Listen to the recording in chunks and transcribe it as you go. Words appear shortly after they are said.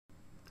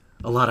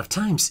A lot of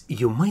times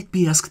you might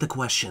be asked the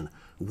question,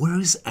 where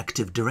is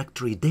Active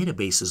Directory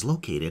databases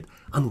located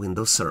on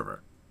Windows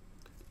Server?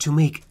 To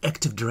make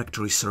Active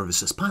Directory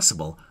services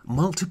possible,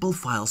 multiple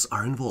files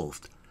are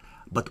involved,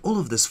 but all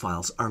of these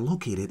files are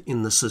located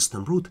in the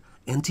system root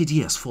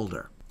NTDS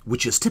folder,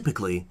 which is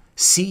typically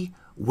C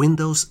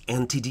Windows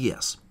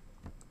NTDS.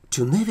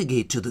 To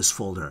navigate to this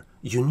folder,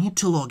 you need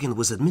to log in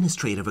with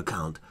administrative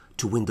account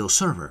to Windows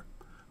Server,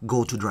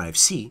 go to Drive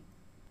C,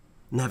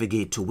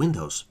 navigate to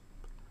Windows,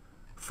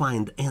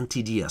 find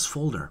NTDS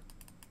folder,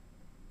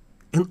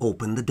 and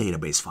open the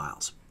database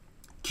files.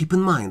 Keep in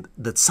mind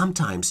that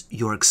sometimes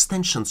your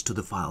extensions to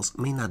the files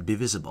may not be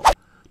visible.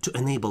 To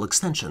enable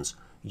extensions,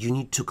 you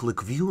need to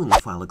click View in the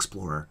File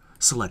Explorer,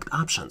 select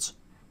Options,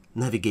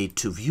 navigate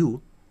to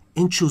View,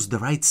 and choose the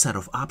right set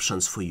of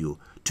options for you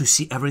to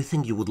see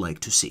everything you would like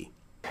to see.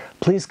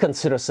 Please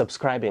consider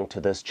subscribing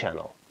to this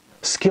channel.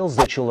 Skills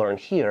that you learn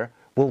here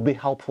will be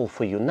helpful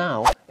for you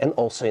now and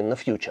also in the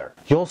future.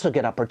 You also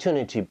get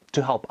opportunity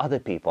to help other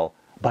people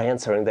by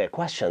answering their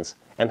questions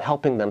and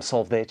helping them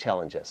solve their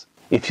challenges.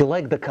 If you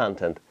like the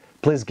content,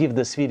 please give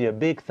this video a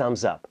big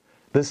thumbs up.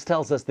 This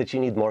tells us that you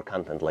need more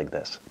content like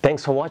this.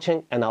 Thanks for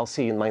watching, and I'll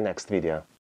see you in my next video.